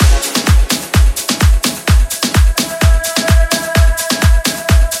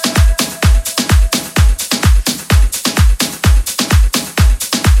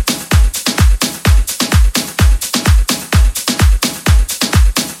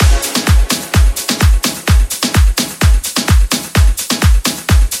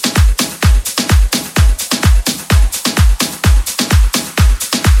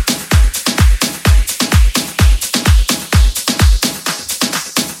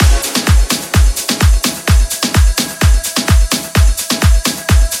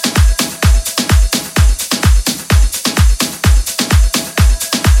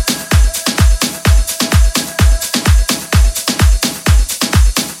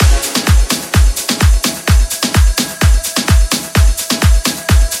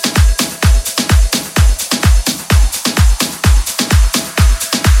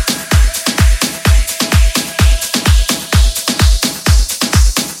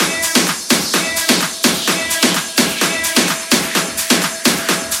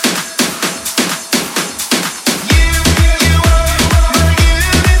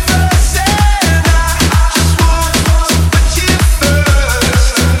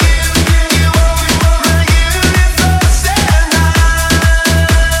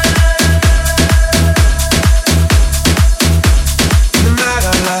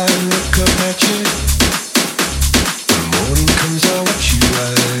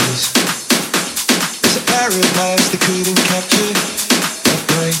They couldn't capture that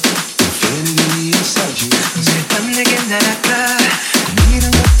bright infinity inside you. 매일 밤 내게 날아가 꿈이란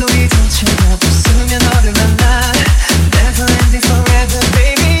것도 이젠 채가 없으면 너를 만나 Never ending forever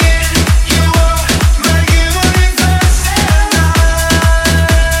baby yeah. You are my universe and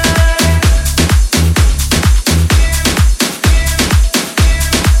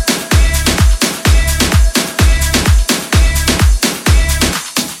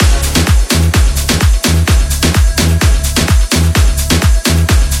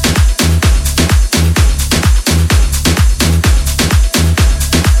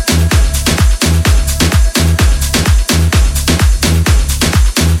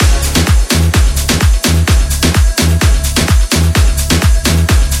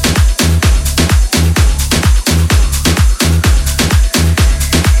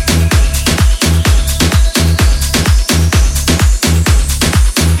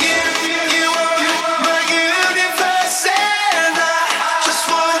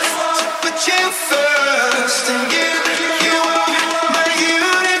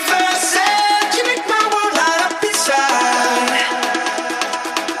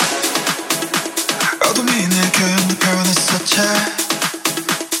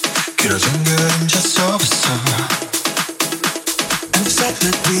길어진 그림자 속에서 And the fact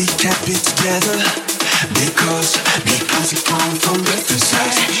that we can't be together Because we come from different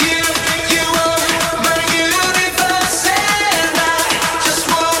sides You are my universe and I just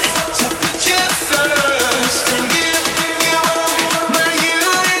want to put you first And you are my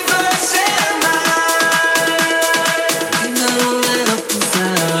universe and I 너의 높은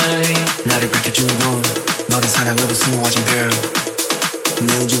사이 나를 밝혀주는 넌 너를 사랑으로 수놓아진 girl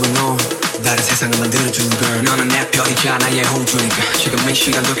내 우주가 너 다른 세상을 만들어주는 girl 너는 내 별이자 나의 호주니까 지금 이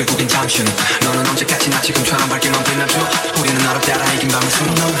시간도 결국엔 잠시니까 너는 언제까지나 지금처럼 밝게만 빛나줘 우리는 너를 따라 이긴 밤을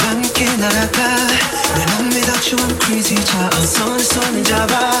수놓 너와 함께 날아가 내 맘 믿어줘 I'm crazy 자 어서 내 손을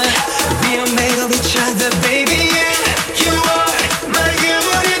잡아 We are made of each other baby yeah.